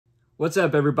What's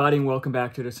up, everybody, and welcome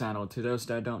back to the channel. To those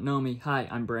that don't know me, hi,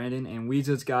 I'm Brandon, and we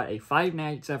just got a Five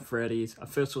Nights at Freddy's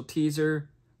official teaser,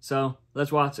 so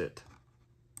let's watch it.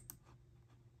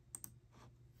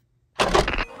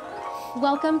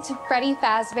 Welcome to Freddy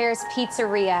Fazbear's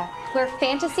Pizzeria, where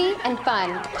fantasy and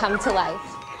fun come to life.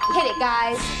 Hit it,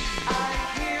 guys.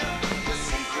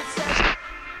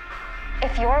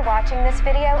 If you're watching this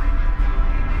video,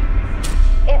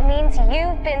 it means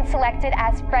you've been selected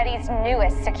as Freddy's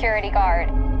newest security guard.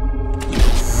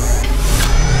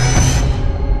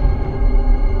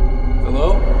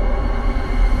 Hello?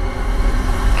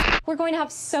 We're going to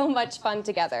have so much fun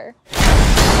together.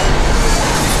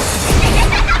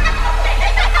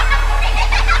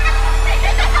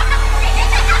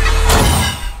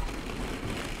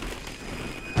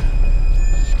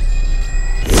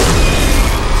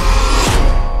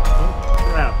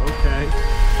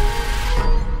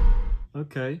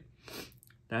 Okay,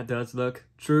 that does look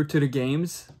true to the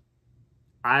games.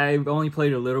 I've only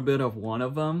played a little bit of one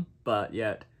of them, but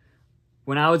yet,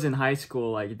 when I was in high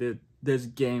school, like this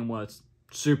game was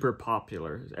super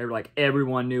popular. Like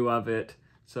everyone knew of it,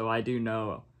 so I do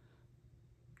know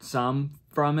some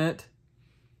from it.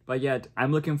 But yet,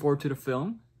 I'm looking forward to the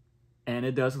film, and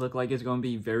it does look like it's going to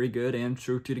be very good and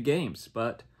true to the games.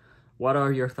 But what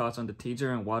are your thoughts on the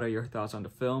teaser, and what are your thoughts on the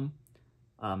film?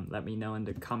 Let me know in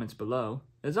the comments below.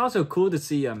 It's also cool to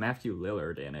see Matthew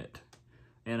Lillard in it,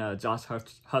 and Josh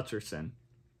Hutcherson.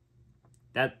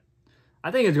 I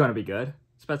think it's going to be good,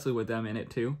 especially with them in it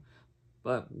too.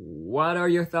 But what are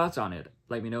your thoughts on it?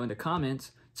 Let me know in the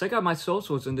comments. Check out my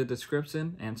socials in the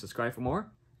description and subscribe for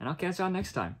more. And I'll catch y'all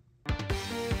next time.